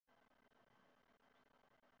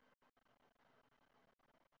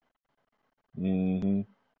Mm-hmm.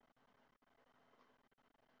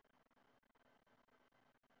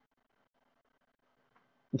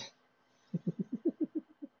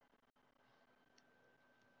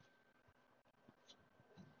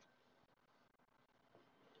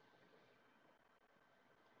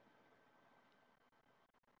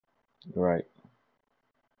 Right.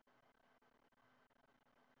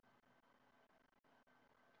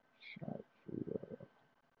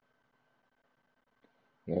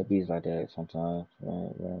 Yeah, it be like that sometimes.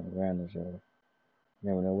 Random show.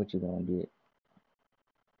 Never know what you gonna get.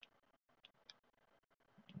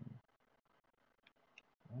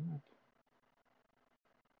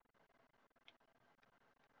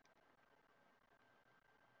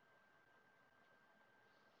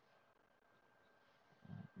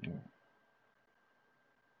 Yeah.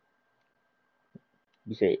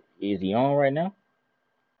 You say, is he on right now?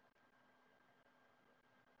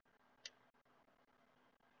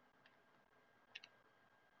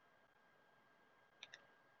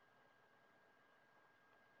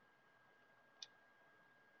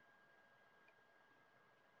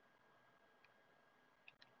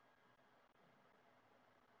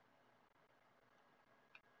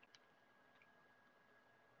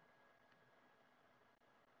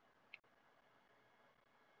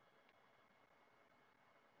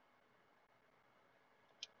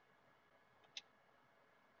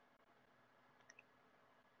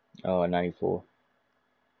 Oh, 94.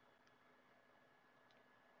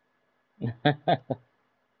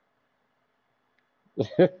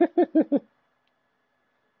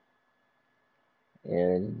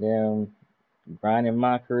 Yeah, damn grinding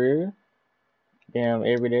my career. Damn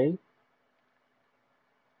every day.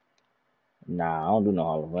 Nah, I don't do no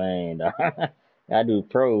Hall of Fame. Dawg. I do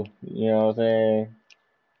pro. You know what I'm saying?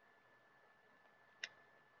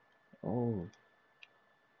 Oh.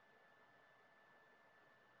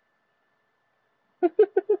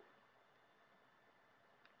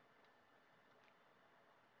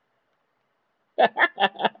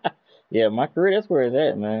 Yeah, my career, that's where it's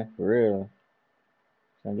at, man. For real.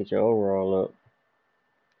 Trying to get your overall up.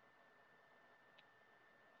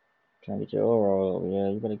 Trying to get your overall up. Yeah,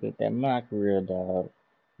 you better get that my career, dog.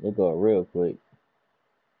 They go up real quick.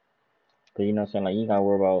 Cause you know what I'm saying? Like, you gotta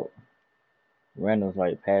worry about randoms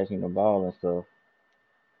like passing the ball and stuff.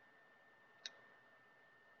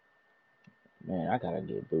 Man, I gotta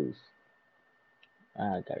get boost.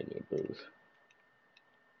 I gotta get boost.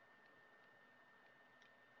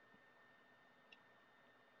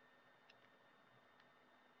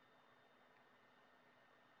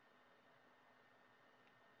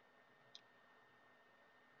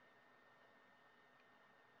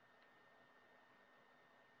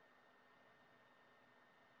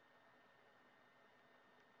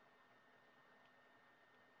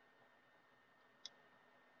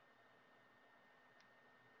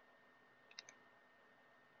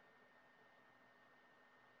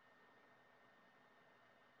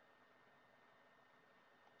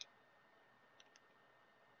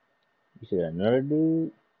 You see another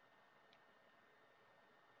dude?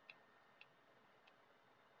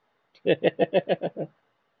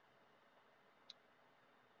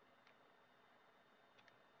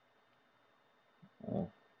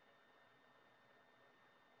 Oh,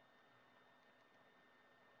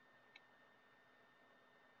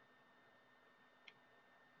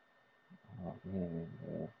 oh, man,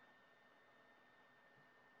 yeah.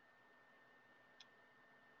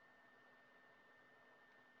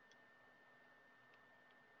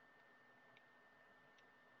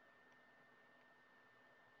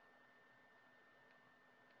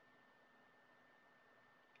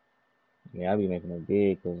 Yeah, I be making it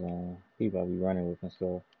big because people I be running with and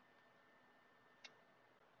stuff.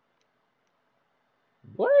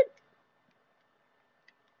 What?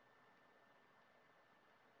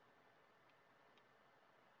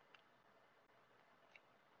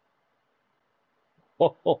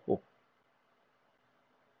 Oh,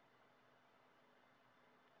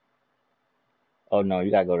 oh no,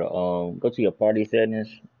 you gotta go to your party settings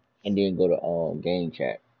and then go to game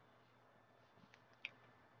chat.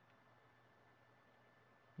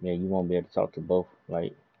 Yeah, you won't be able to talk to both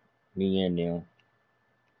like me and them.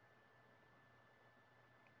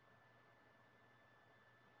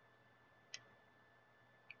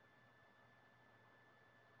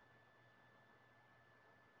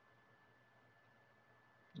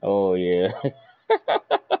 Oh yeah.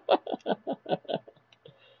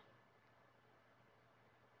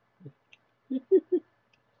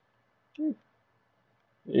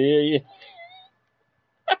 Yeah, yeah.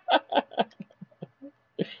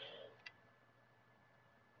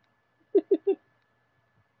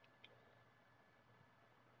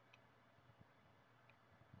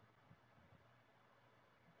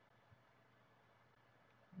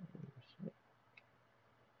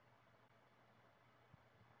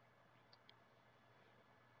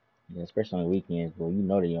 Yeah, especially on the weekends, boy. You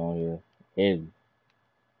know they on here heavy.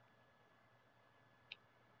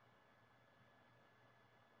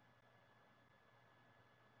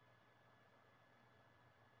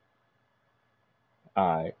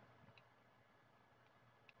 Alright,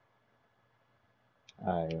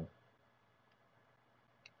 alright,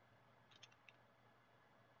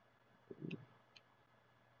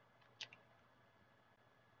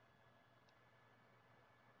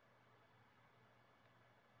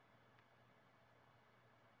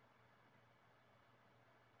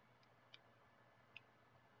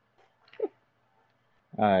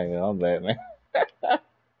 alright, I'm back, man.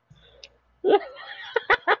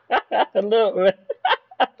 Look, man.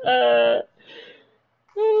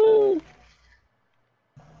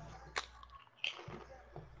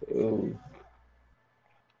 Ooh.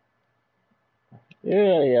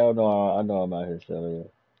 Yeah, yeah, I know about his cellular.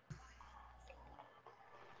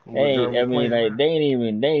 What Hey, I German mean, playing? like they ain't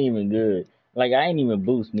even good. Like I ain't even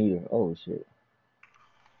boost neither. Oh shit,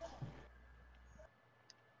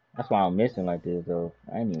 that's why I'm missing like this though.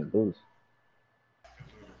 I ain't even boost.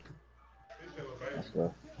 That's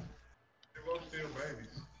rough.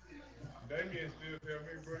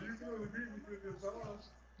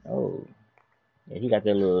 Oh, yeah, he got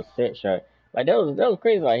that little set shot. Like that was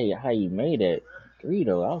crazy. Like how he made that three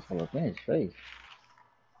though. I was gonna look in his face.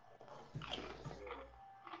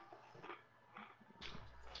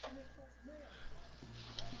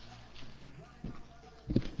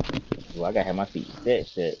 Well, I gotta have my feet set.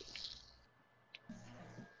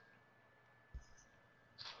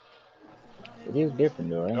 It is different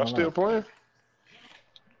though. I ain't Y'all gonna still lie. playing?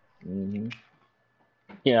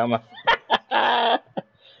 Yeah, I'm a.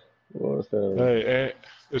 What's up? Hey,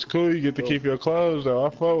 it's cool. You get to keep your clothes though. I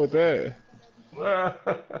fuck with that.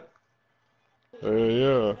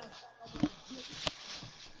 Yeah.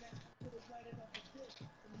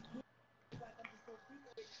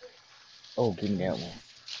 Oh, give me that one.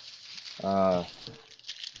 Uh,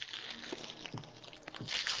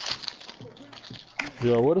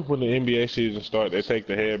 Yeah. What if when the NBA season starts, they take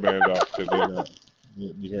the headbands off because they not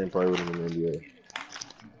you can't play with them in the NBA.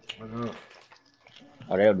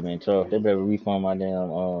 oh, that would've been tough. They better refund my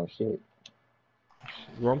damn shit.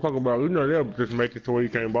 Well, I'm talking about, they'll just make it to where you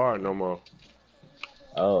can't buy it no more.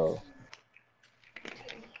 Oh,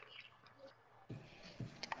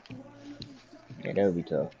 yeah, that would be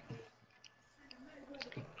tough.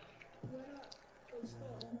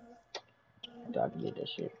 I thought I could get that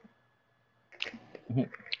shit.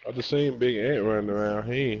 I just seen Big Ant running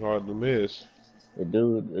around. He ain't hard to miss. The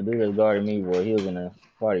dude that guarded me, boy, he was in a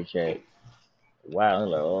party chat. Wow, I was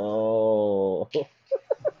like, oh,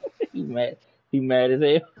 he mad, he mad as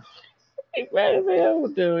hell. He mad as hell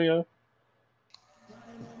with them, yo.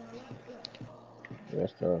 Yeah,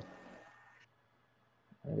 that's tough.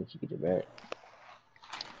 I let you get it back.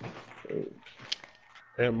 Ooh.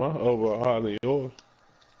 And my overall higher than yours.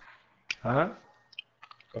 Huh?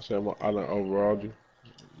 I said I done overall you.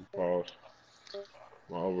 Pause.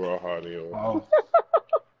 My overall higher than yours. Oh,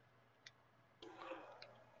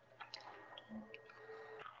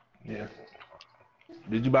 yeah.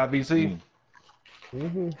 Did you buy BC? Mm,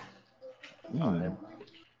 Mm-hmm. Oh, I mm.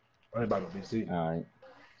 ain't buy no BC. All right.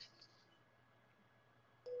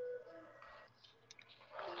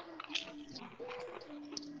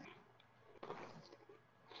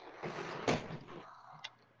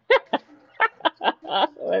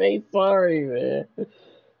 But they sorry, man.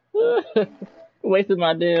 Wasted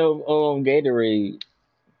my damn Gatorade.